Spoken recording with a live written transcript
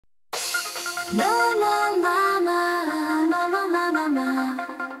No more mama, mama, mama, mama.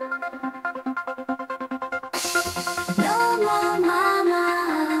 No more mama,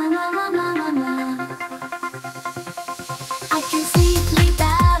 mama, mama, mama. I can sleep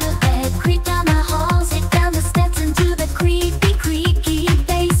out of bed, creep down the halls, hit down the steps into the creepy, creaky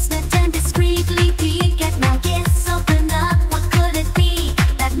basement, and discreetly peek at my gifts. Open up, what could it be?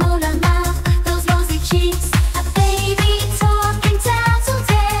 That molar mouth, those rosy cheeks, a baby talking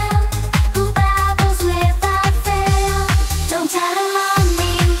tattletale, who babbles without fail. Don't tattle on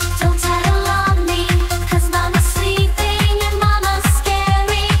me, don't tattle on me, 'cause mama's sleeping and mama's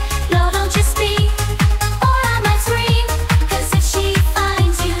scary. No, don't you speak, or I might scream, 'cause if she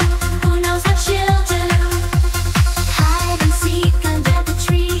finds you, who knows what she'll do. Hide and seek under the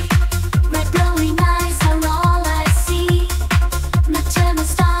tree, red glowing eyes are all I see. Maternal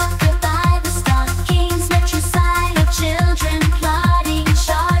stalker by the stockings, matricidal children plotting,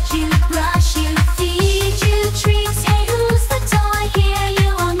 charge you, brush you, feed you treats. Hey, who's the toy here, you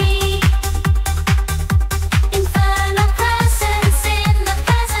or me? Infernal presence in the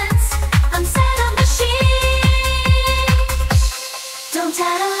presence, I'm set on the sheet. Don't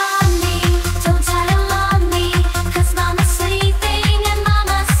tattle on me, don't tattle on me, 'cause mama's sleeping and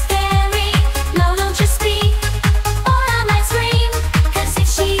mama's scary. No, don't you speak, or I might scream, 'cause if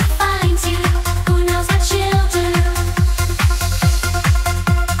she finds you, who knows what she'll do.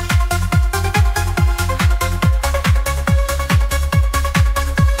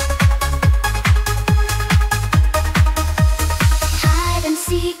 Hide and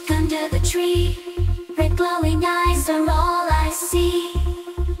seek under the tree, red glowing eyes are all I see.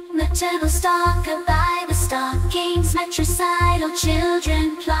 Maternal stalker by the stockings, matricidal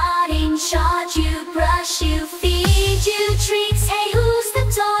children plotting, charge you, brush you, feed you treats. Hey, who's the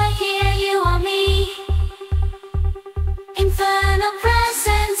toy here, you or me? Infernal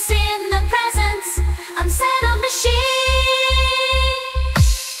presence in the presence, I'm set on the sheet.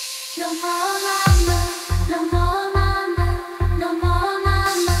 No more mama, no more mama, no more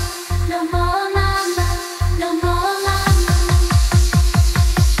mama, no more mama, no more mama.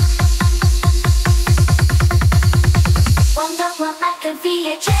 Wound up like a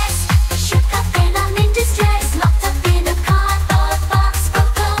VHS, shook up and I'm in distress. Locked up in a cardboard box,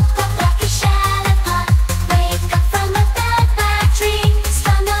 broke open like a shattered pot. Wake up from a bad dream,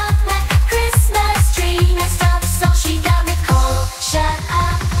 strung up like a Christmas tree. Messed up so she got me cold, shut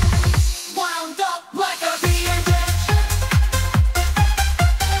up. Wound up like a VHS.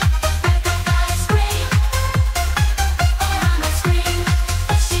 Make a guy scream, or I'ma scream.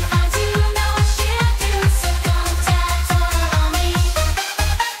 If she finds you, know she'll do, so don't tattle on me.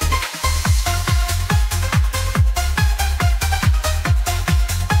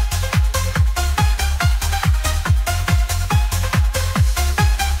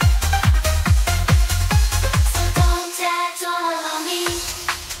 So don't tattle on me.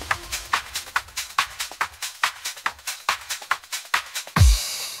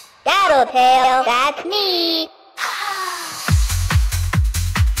 Tattletail, that's me.